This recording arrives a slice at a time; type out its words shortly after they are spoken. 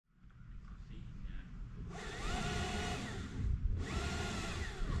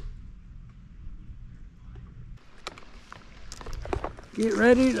Get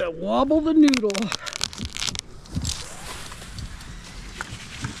ready to wobble the noodle.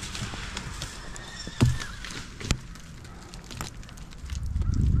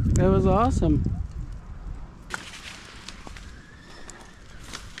 That was awesome.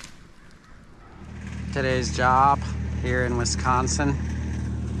 Today's job here in Wisconsin.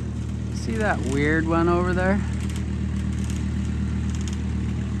 See that weird one over there?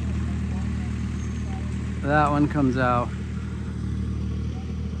 That one comes out.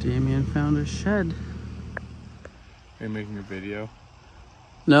 Damien found a shed. Are you making a video?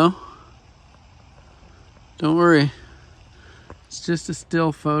 No. Don't worry. It's just a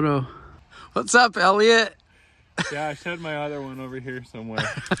still photo. What's up, Elliot? Yeah, I showed my other one over here somewhere.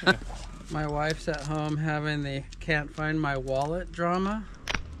 My wife's at home having the can't find my wallet drama.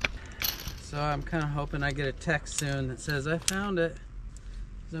 So I'm kind of hoping I get a text soon that says I found it.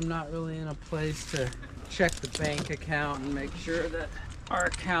 'Cause I'm not really in a place to check the bank account and make sure that our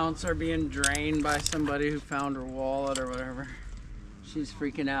accounts are being drained by somebody who found her wallet or whatever. She's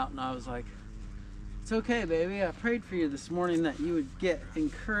freaking out, and I was like, it's okay, baby. I prayed for you this morning that you would get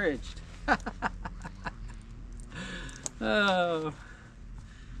encouraged. Oh.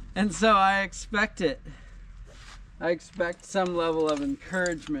 And so I expect it. I expect some level of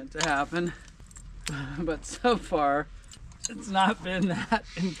encouragement to happen. But so far, it's not been that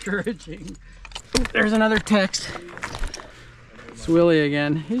encouraging. Ooh, there's another text. It's Willie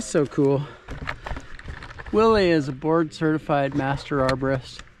again. He's so cool. Willie is a board certified master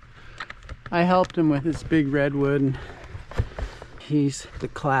arborist. I helped him with his big redwood, and he's the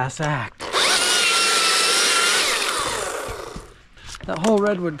class act. That whole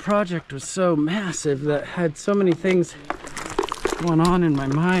redwood project was so massive that had so many things going on in my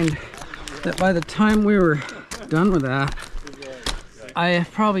mind that by the time we were done with that, I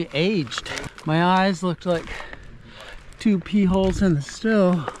have probably aged. My eyes looked like 2 pee holes in the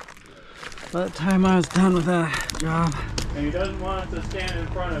still by the time I was done with that job. And he doesn't want us to stand in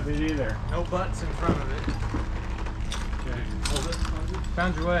front of it either. No butts in front of it. Okay. Hold it.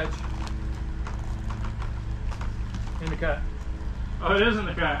 Found your wedge. In the cut. Oh, it is in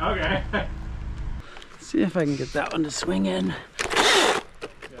the cut. Okay. See if I can get that one to swing in.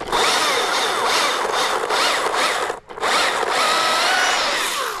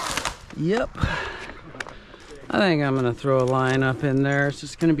 Yep. I think I'm gonna throw a line up in there. It's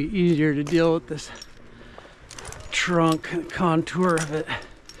just gonna be easier to deal with this trunk and contour of it.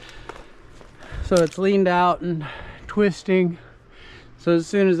 So it's leaned out and twisting. So as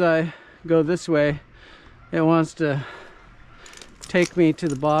soon as I go this way, it wants to take me to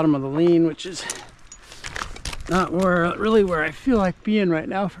the bottom of the lean, which is not really where I feel like being right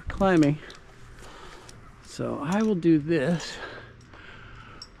now for climbing. So I will do this.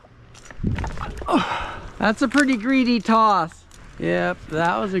 Oh, that's a pretty greedy toss. Yep,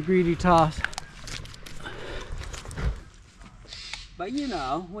 that was a greedy toss. But you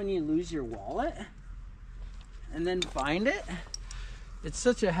know, when you lose your wallet and then find it, it's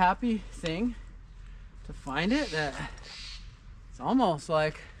such a happy thing to find it that it's almost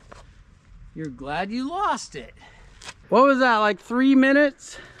like you're glad you lost it. What was that, like 3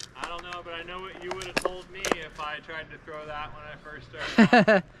 minutes? I don't know, but I know what you would have told me if I tried to throw that when I first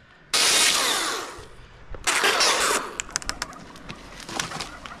started.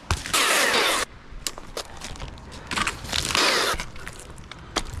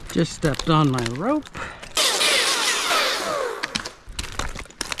 Just stepped on my rope.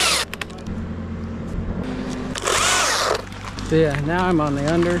 So yeah, now I'm on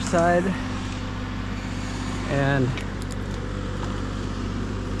the underside, and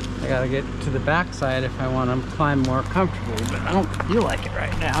I gotta get to the backside if I want to climb more comfortably, but I don't feel like it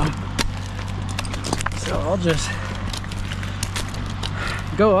right now. So I'll just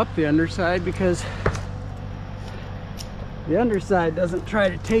go up the underside, because the underside doesn't try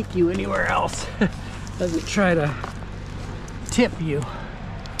to take you anywhere else. Doesn't try to tip you.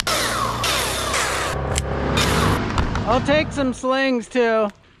 I'll take some slings too.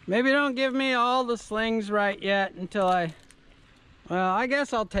 Maybe don't give me all the slings right yet until well, I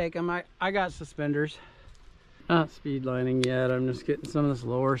guess I'll take them. I got suspenders. Not speed lining yet. I'm just getting some of this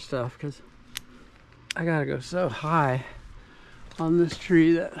lower stuff because I gotta go so high on this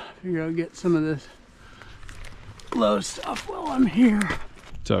tree that I figure I'll get some of this low stuff while I'm here.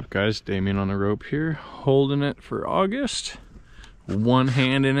 What's up, guys? Damien on the rope here, holding it for August. One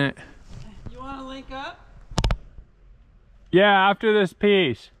hand in it. You want to link up? Yeah, after this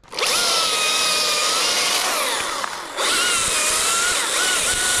piece.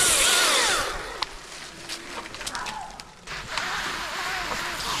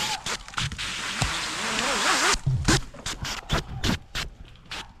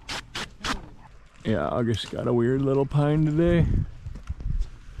 Yeah, August got a weird little pine today.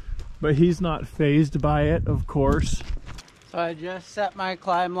 But he's not phased by it, of course. So I just set my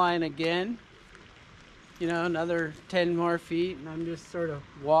climb line again. You know, another 10 more feet, and I'm just sort of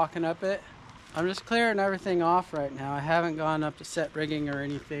walking up it. I'm just clearing everything off right now. I haven't gone up to set rigging or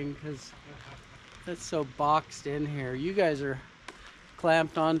anything because it's so boxed in here. You guys are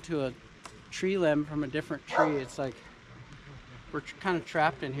clamped onto a tree limb from a different tree. It's like we're kind of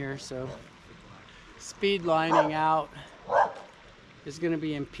trapped in here, so speed lining out is going to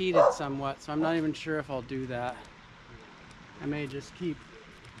be impeded somewhat, so I'm not even sure if I'll do that. I may just keep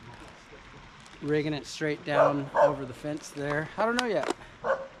rigging it straight down over the fence there. I don't know yet.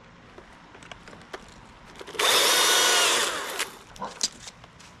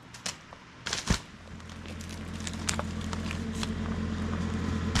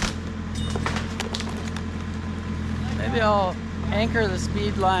 Maybe I'll anchor the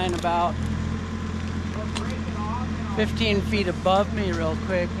speed line about 15 feet above me real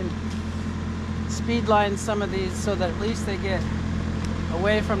quick and speed line some of these so that at least they get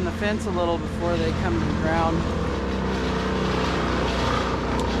away from the fence a little before they come to the ground.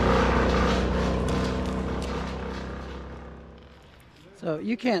 So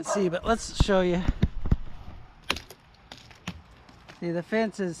you can't see, but let's show you. See, the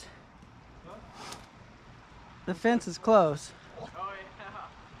fence is close.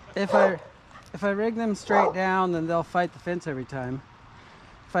 If I rig them straight down, then they'll fight the fence every time.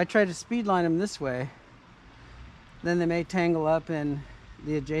 If I try to speed line them this way, then they may tangle up in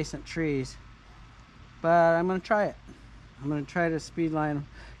the adjacent trees. But I'm going to try it. I'm going to try to speed line them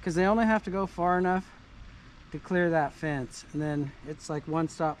because they only have to go far enough to clear that fence, and then it's like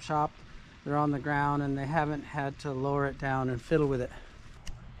one-stop shop. They're on the ground and they haven't had to lower it down and fiddle with it.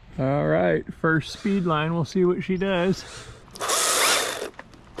 All right, first speed line, we'll see what she does.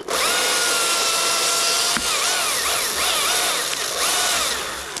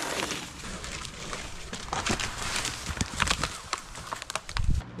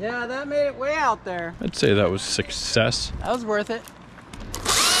 Yeah, that made it way out there. I'd say that was success. That was worth it.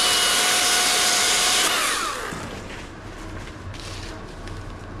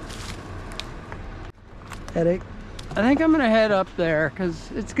 Headache. I think I'm gonna head up there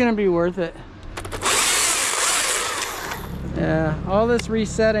because it's gonna be worth it. Yeah, all this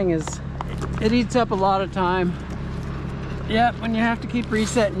resetting it eats up a lot of time. Yep, when you have to keep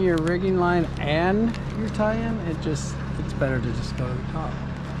resetting your rigging line and your tie-in, it's better to just go to the top.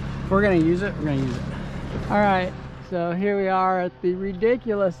 If we're gonna use it, we're gonna use it. All right, so here we are at the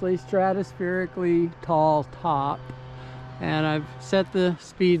ridiculously stratospherically tall top. And I've set the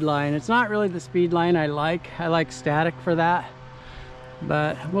speed line. It's not really the speed line I like static for that,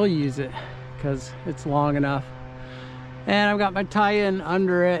 but we'll use it because it's long enough. And I've got my tie-in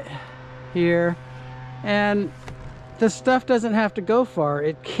under it here, and the stuff doesn't have to go far.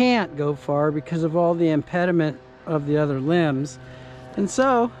 It can't go far because of all the impediment of the other limbs. And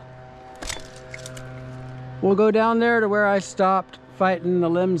so we'll go down there to where I stopped fighting the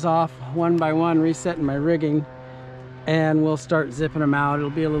limbs off one by one, resetting my rigging, and we'll start zipping them out. It'll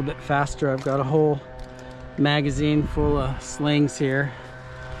be a little bit faster. I've got a whole magazine full of slings here.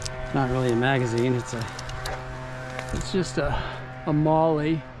 It's not really a magazine, it's just a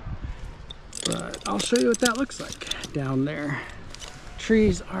molly. But I'll show you what that looks like down there.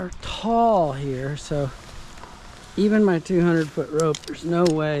 Trees are tall here, so even my 200-foot rope, there's no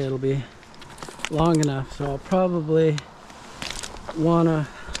way it'll be long enough. So I'll probably wanna,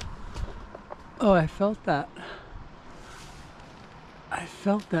 oh, I felt that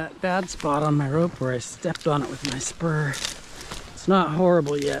bad spot on my rope where I stepped on it with my spur. It's not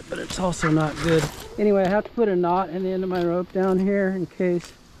horrible yet, but it's also not good. Anyway, I have to put a knot in the end of my rope down here in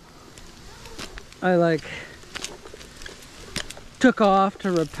case I like took off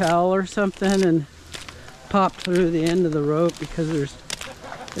to rappel or something and popped through the end of the rope because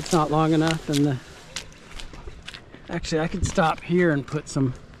it's not long enough. And actually I could stop here and put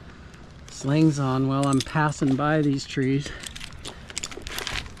some slings on while I'm passing by these trees.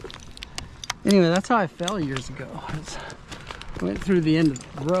 Anyway, that's how I fell years ago. I went through the end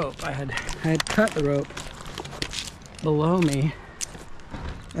of the rope. I had cut the rope below me,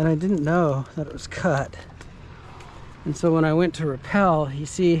 and I didn't know that it was cut. And so when I went to rappel, you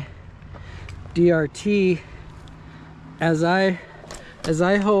see DRT, as I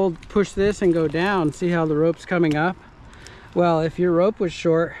push this and go down, see how the rope's coming up? Well, if your rope was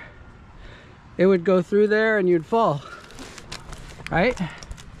short, it would go through there and you'd fall, right?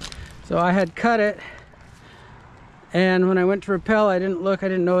 So I had cut it, and when I went to rappel, I didn't look, I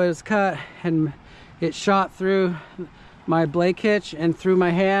didn't know it was cut, and it shot through my blake hitch and through my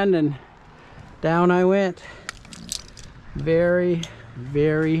hand, and down I went. Very,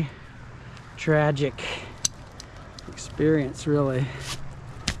 very tragic experience, really.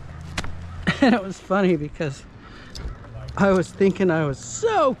 And it was funny because I was thinking I was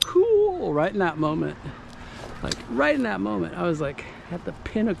so cool right in that moment. Like right in that moment, I was like at the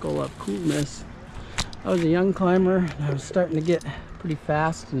pinnacle of coolness. I was a young climber and I was starting to get pretty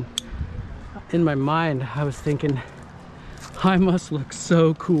fast, and in my mind I was thinking I must look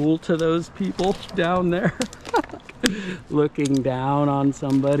so cool to those people down there. Looking down on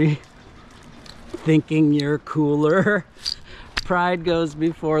somebody, thinking you're cooler. Pride goes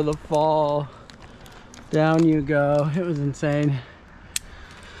before the fall. Down you go. It was insane.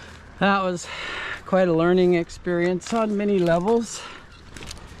 That was quite a learning experience on many levels.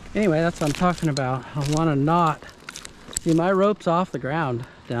 Anyway, that's what I'm talking about. I want to knot. See, my rope's off the ground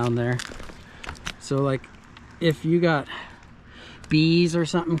down there. So like if you got bees or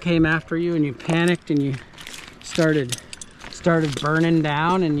something came after you and you panicked and you started burning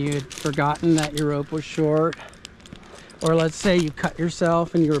down and you had forgotten that your rope was short, or let's say you cut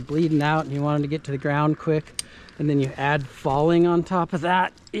yourself and you were bleeding out and you wanted to get to the ground quick, and then you add falling on top of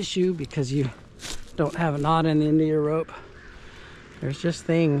that issue because you don't have a knot in the end of your rope. There's just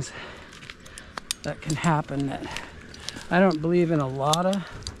things that can happen that I don't believe in a lot of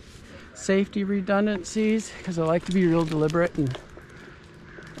safety redundancies because I like to be real deliberate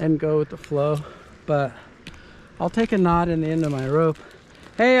and go with the flow. But I'll take a knot in the end of my rope.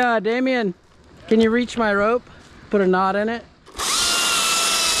 Hey, Damien, can you reach my rope? Put a knot in it.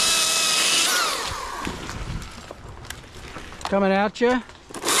 Coming at you. Yep.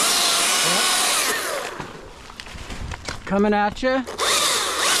 Coming at you.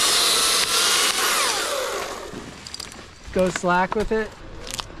 Go slack with it.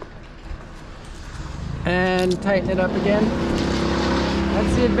 And tighten it up again.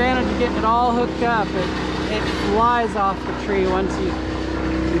 That's the advantage of getting it all hooked up. It flies off the tree once you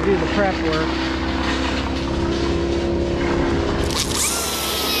do the prep work.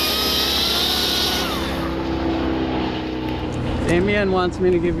 Damien wants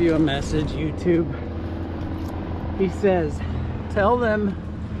me to give you a message, YouTube. He says, tell them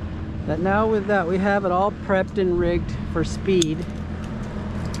that now with that we have it all prepped and rigged for speed.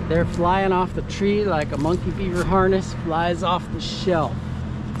 They're flying off the tree like a monkey beaver harness flies off the shelf.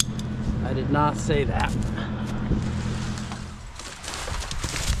 I did not say that.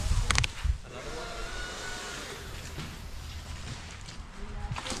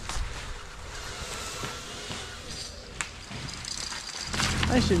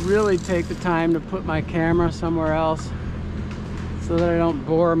 I should really take the time to put my camera somewhere else so that I don't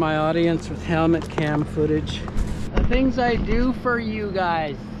bore my audience with helmet cam footage. The things I do for you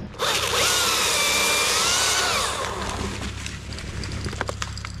guys.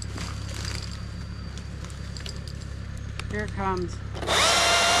 Here it comes.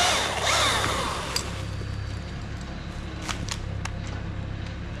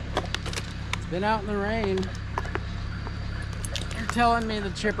 It's been out in the rain. You're telling me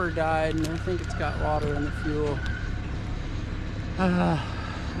the chipper died and I think it's got water in the fuel. I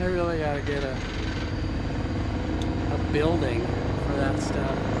really gotta get a building for that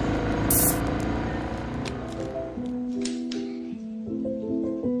stuff.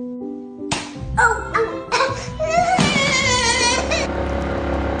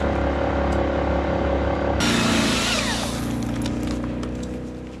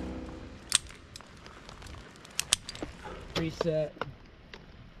 Reset.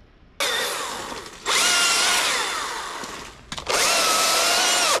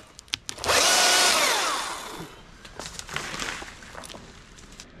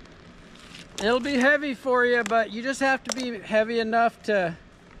 It'll be heavy for you, but you just have to be heavy enough to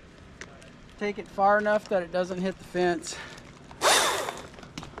take it far enough that it doesn't hit the fence.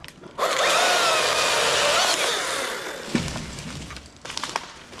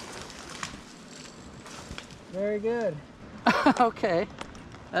 Very good. Okay,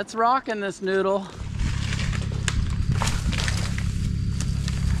 that's rocking this noodle.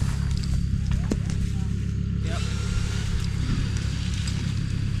 Yep.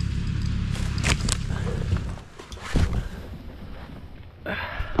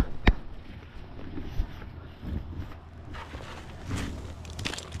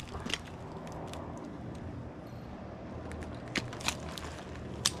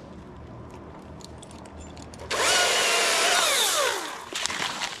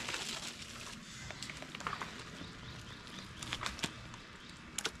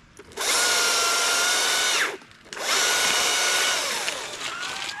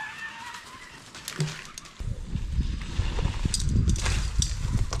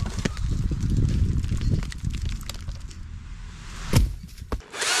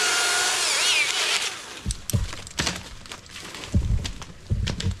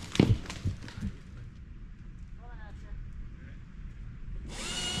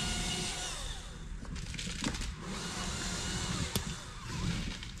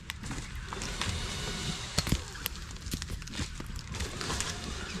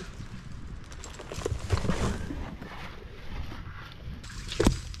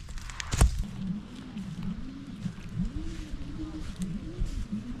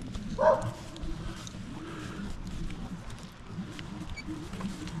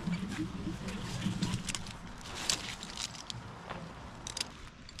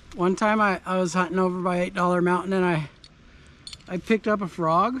 One time I was hunting over by $8 Mountain and I picked up a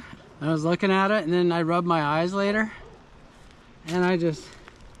frog. I was looking at it and then I rubbed my eyes later. And I didn't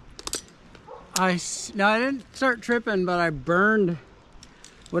start tripping, but I burned,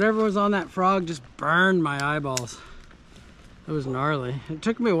 whatever was on that frog just burned my eyeballs. It was gnarly. It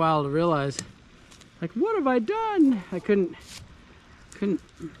took me a while to realize, like, what have I done? I couldn't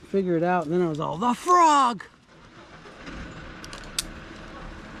figure it out, and then I was all, the frog!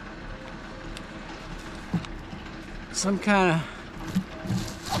 Some kind of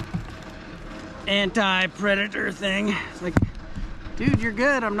anti-predator thing. It's like, dude, you're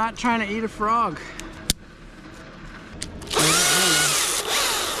good. I'm not trying to eat a frog.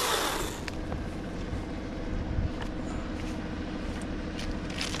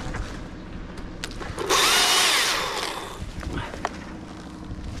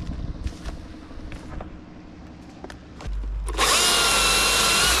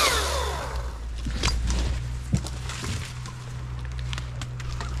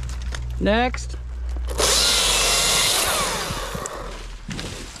 Next.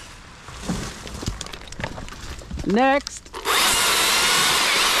 Next.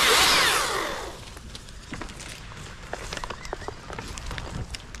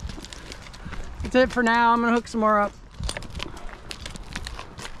 That's it for now. I'm gonna hook some more up.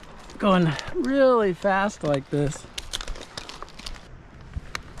 Going really fast like this.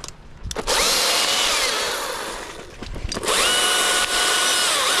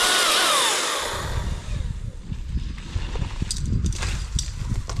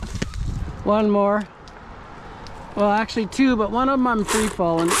 One more. Well, actually two, but one of them I'm free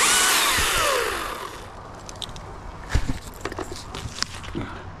falling.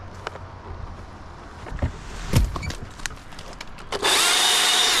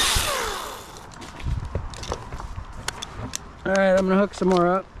 All right, I'm gonna hook some more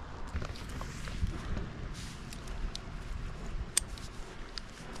up.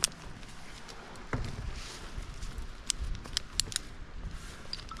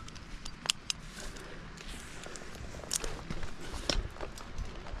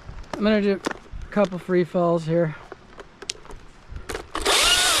 I'm gonna do a couple free falls here.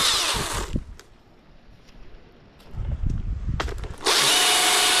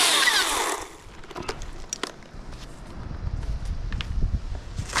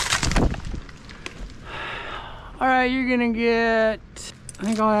 All right, you're gonna get, I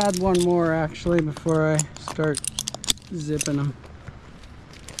think I'll add one more actually before I start zipping them.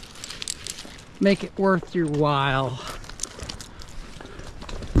 Make it worth your while.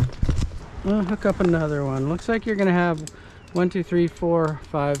 I'll hook up another one. Looks like you're gonna have 1, 2, 3, 4,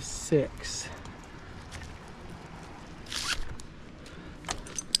 5, 6.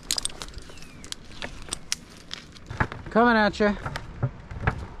 Coming at you.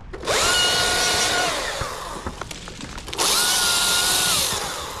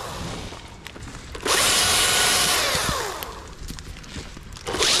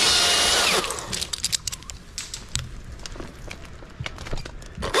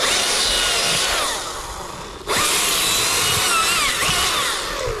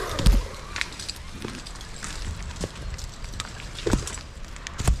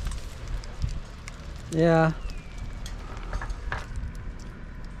 Yeah.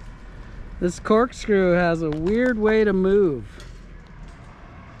 This corkscrew has a weird way to move.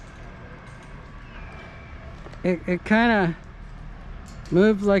 It kind of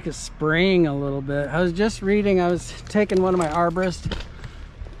moves like a spring a little bit. I was just reading, I was taking one of my arborist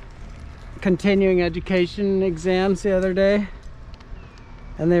continuing education exams the other day,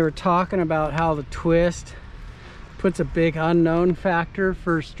 and they were talking about how the twist puts a big unknown factor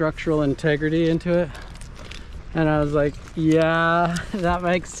for structural integrity into it. And I was like, yeah, that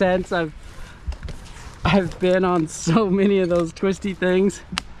makes sense. I've been on so many of those twisty things,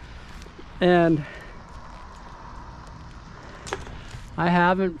 and I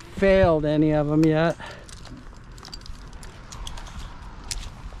haven't failed any of them yet.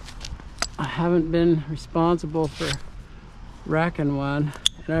 I haven't been responsible for wrecking one,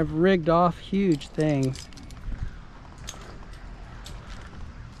 and I've rigged off huge things.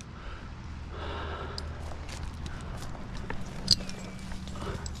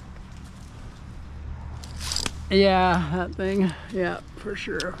 Yeah, that thing, yeah, for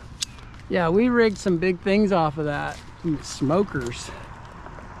sure. Yeah, we rigged some big things off of that. Some smokers.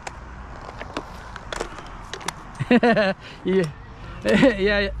 Yeah,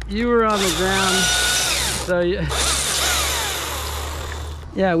 you were on the ground, so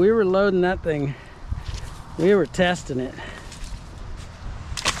Yeah, we were loading that thing. We were testing it.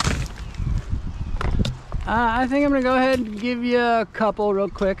 I think I'm gonna go ahead and give you a couple real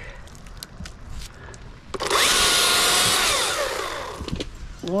quick.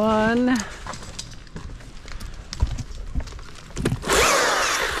 1.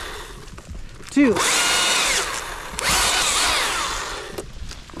 2.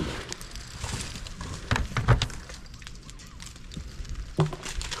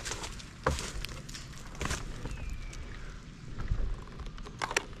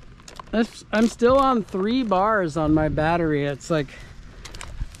 I'm still on 3 bars on my battery. It's like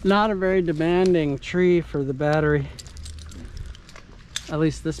not a very demanding tree for the battery. At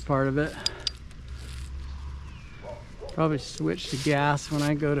least this part of it. Probably switch to gas when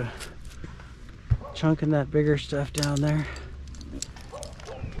I go to chunking that bigger stuff down there.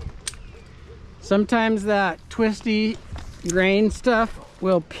 Sometimes that twisty grain stuff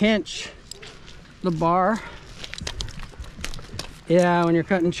will pinch the bar. Yeah, when you're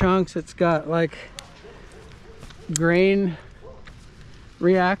cutting chunks, it's got like grain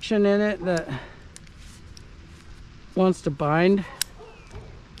reaction in it that wants to bind.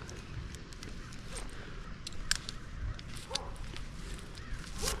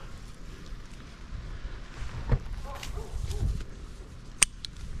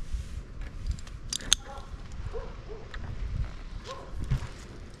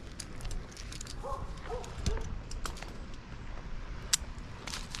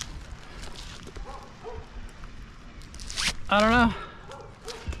 I don't know.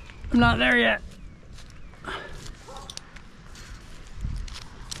 I'm not there yet.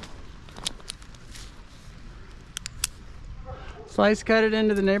 Slice cut it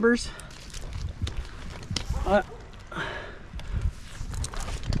into the neighbors.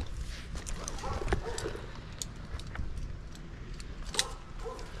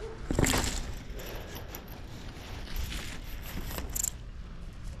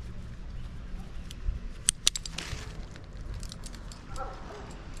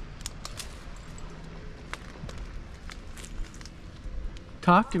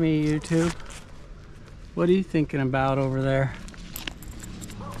 Talk to me, YouTube. What are you thinking about over there?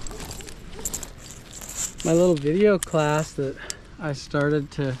 My little video class that I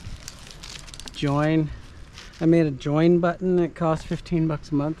started to join. I made a join button that costs 15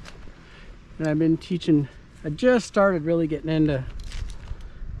 bucks a month. And I've been teaching, I just started really getting into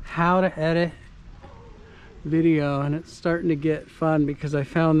how to edit video, and it's starting to get fun because I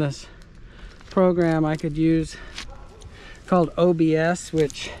found this program I could use called OBS,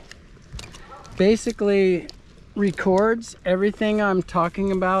 which basically records everything I'm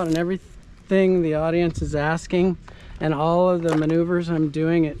talking about and everything the audience is asking, and all of the maneuvers I'm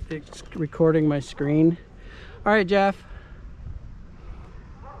doing. It's recording my screen. All right, Jeff.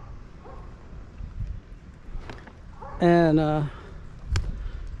 And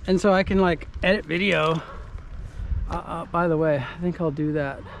so I can like edit video. By the way, I think I'll do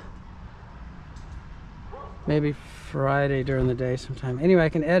that maybe Friday during the day sometime. Anyway, I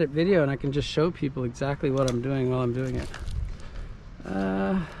can edit video and I can just show people exactly what I'm doing while I'm doing it.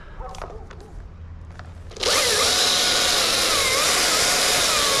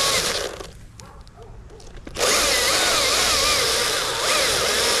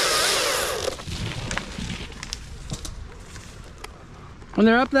 When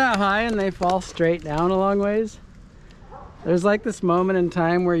they're up that high and they fall straight down a long ways, there's like this moment in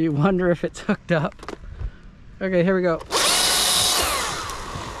time where you wonder if it's hooked up. Okay, here we go.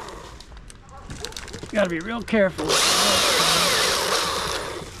 Gotta be real careful.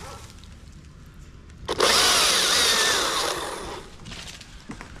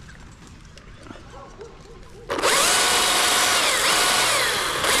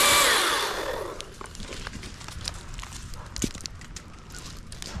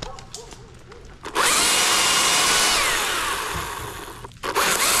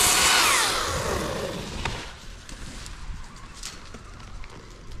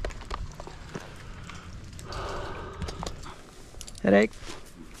 Headache?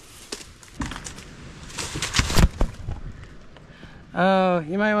 Oh,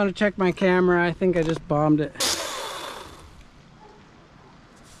 you might want to check my camera. I think I just bombed it.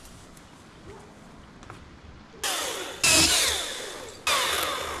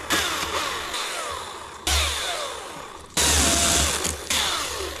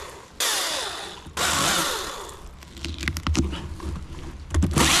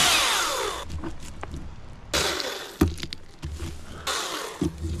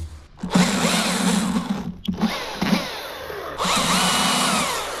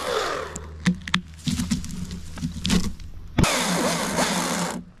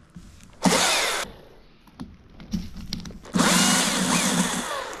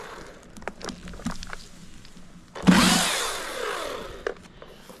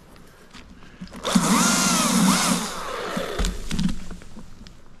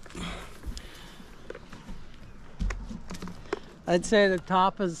 I'd say the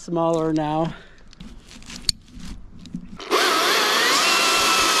top is smaller now.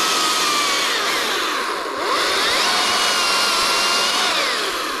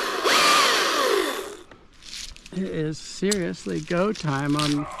 It is seriously go time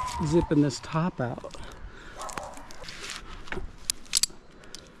on zipping this top out.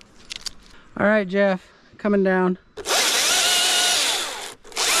 All right, Jeff, coming down.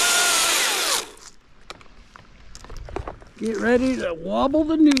 Get ready to wobble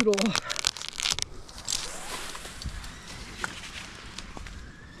the noodle.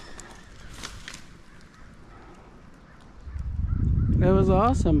 That was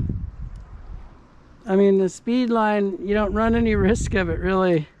awesome. I mean, the speed line, you don't run any risk of it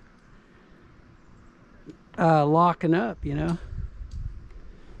really locking up, you know.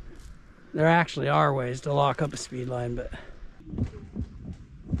 There actually are ways to lock up a speed line, but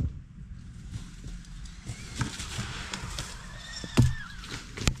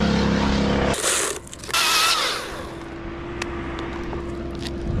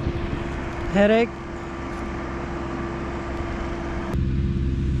headache.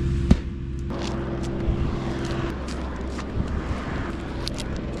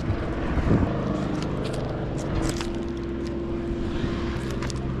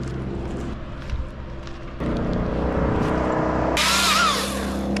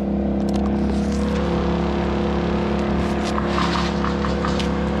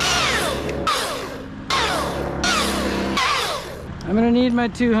 I'm gonna need my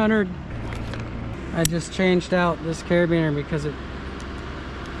 200. I just changed out this carabiner because it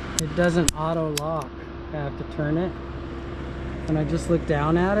doesn't auto lock. I have to turn it. And I just looked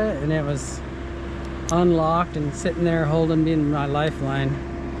down at it and it was unlocked and sitting there holding me in my lifeline.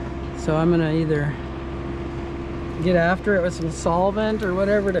 So I'm gonna either get after it with some solvent or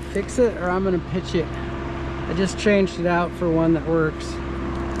whatever to fix it, or I'm gonna pitch it. I just changed it out for one that works.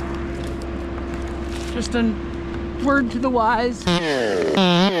 Just a word to the wise. Look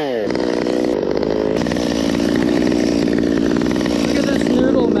at this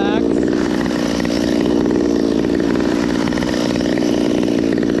noodle, Max.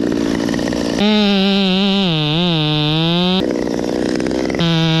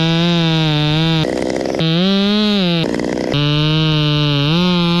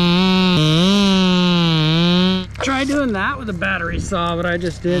 Try doing that with a battery saw, what I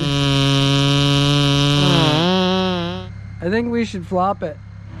just did. I think we should flop it.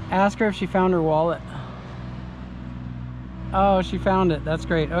 Ask her if she found her wallet. Oh, she found it. That's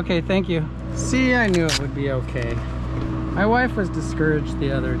great. Okay, thank you. See, I knew it would be okay. My wife was discouraged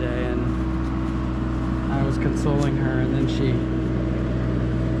the other day and I was consoling her, and then she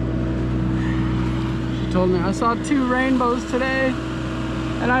told me, I saw 2 rainbows today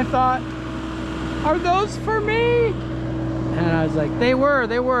and I thought, are those for me? And I was like, they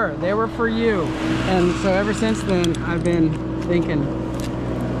were for you. And so ever since then, I've been thinking,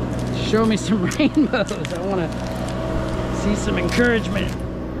 show me some rainbows. I want to see some encouragement.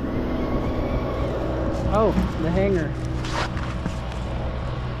 Oh, the hanger.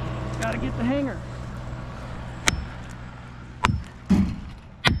 Gotta get the hanger.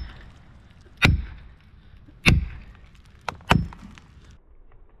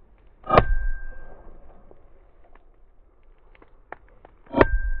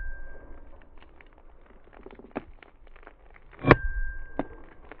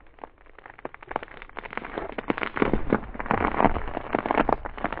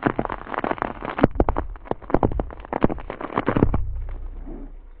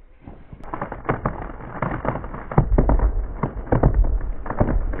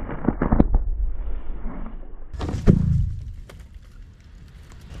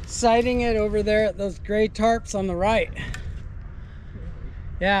 Sighting it over there at those gray tarps on the right.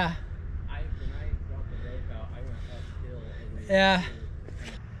 Yeah. Yeah.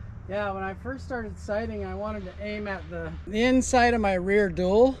 Yeah, when I first started sighting, I wanted to aim at the inside of my rear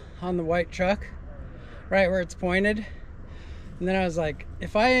dual on the white truck, right where it's pointed. And then I was like,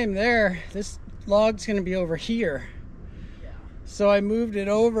 if I aim there, this log's gonna be over here. So I moved it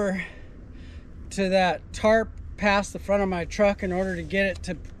over to that tarp past the front of my truck in order to get it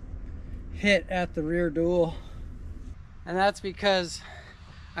to hit at the rear dual. And that's because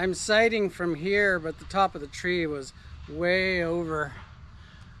I'm sighting from here, but the top of the tree was way over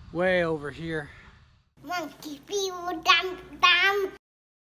here. Monkey people, dum dum.